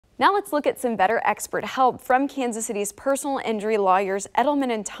Now let's look at some better expert help from Kansas City's personal injury lawyers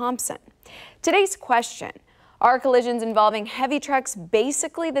Edelman and Thompson. Today's question: are collisions involving heavy trucks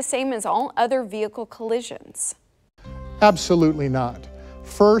basically the same as all other vehicle collisions? Absolutely not.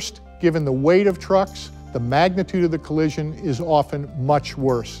 First, given the weight of trucks, the magnitude of the collision is often much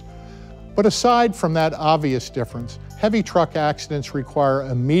worse. But aside from that obvious difference, heavy truck accidents require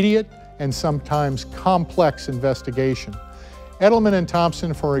immediate and sometimes complex investigation. Edelman and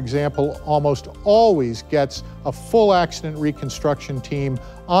Thompson, for example, almost always gets a full accident reconstruction team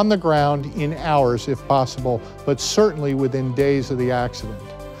on the ground in hours if possible, but certainly within days of the accident.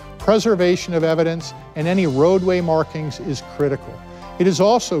 Preservation of evidence and any roadway markings is critical. It is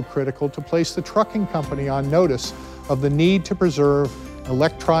also critical to place the trucking company on notice of the need to preserve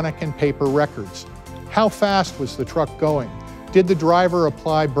electronic and paper records. How fast was the truck going? Did the driver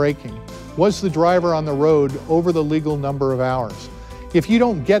apply braking? Was the driver on the road over the legal number of hours? If you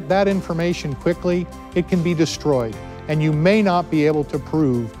don't get that information quickly, it can be destroyed, and you may not be able to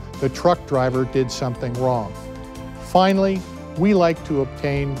prove the truck driver did something wrong. Finally, we like to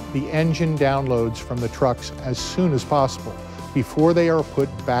obtain the engine downloads from the trucks as soon as possible before they are put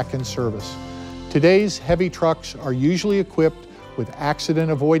back in service. Today's heavy trucks are usually equipped with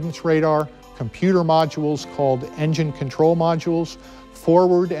accident avoidance radar, computer modules called engine control modules,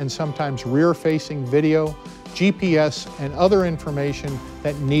 forward and sometimes rear-facing video, GPS, and other information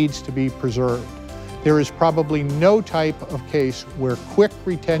that needs to be preserved. There is probably no type of case where quick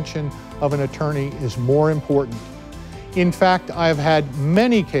retention of an attorney is more important. In fact, I have had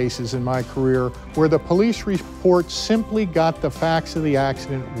many cases in my career where the police report simply got the facts of the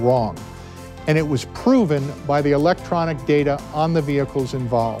accident wrong, and it was proven by the electronic data on the vehicles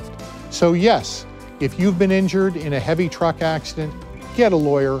involved. So yes, if you've been injured in a heavy truck accident, get a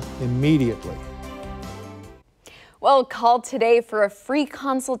lawyer immediately. Well, call today for a free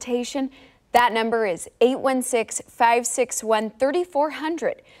consultation. That number is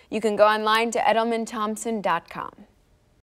 816-561-3400. You can go online to edelmanthompson.com.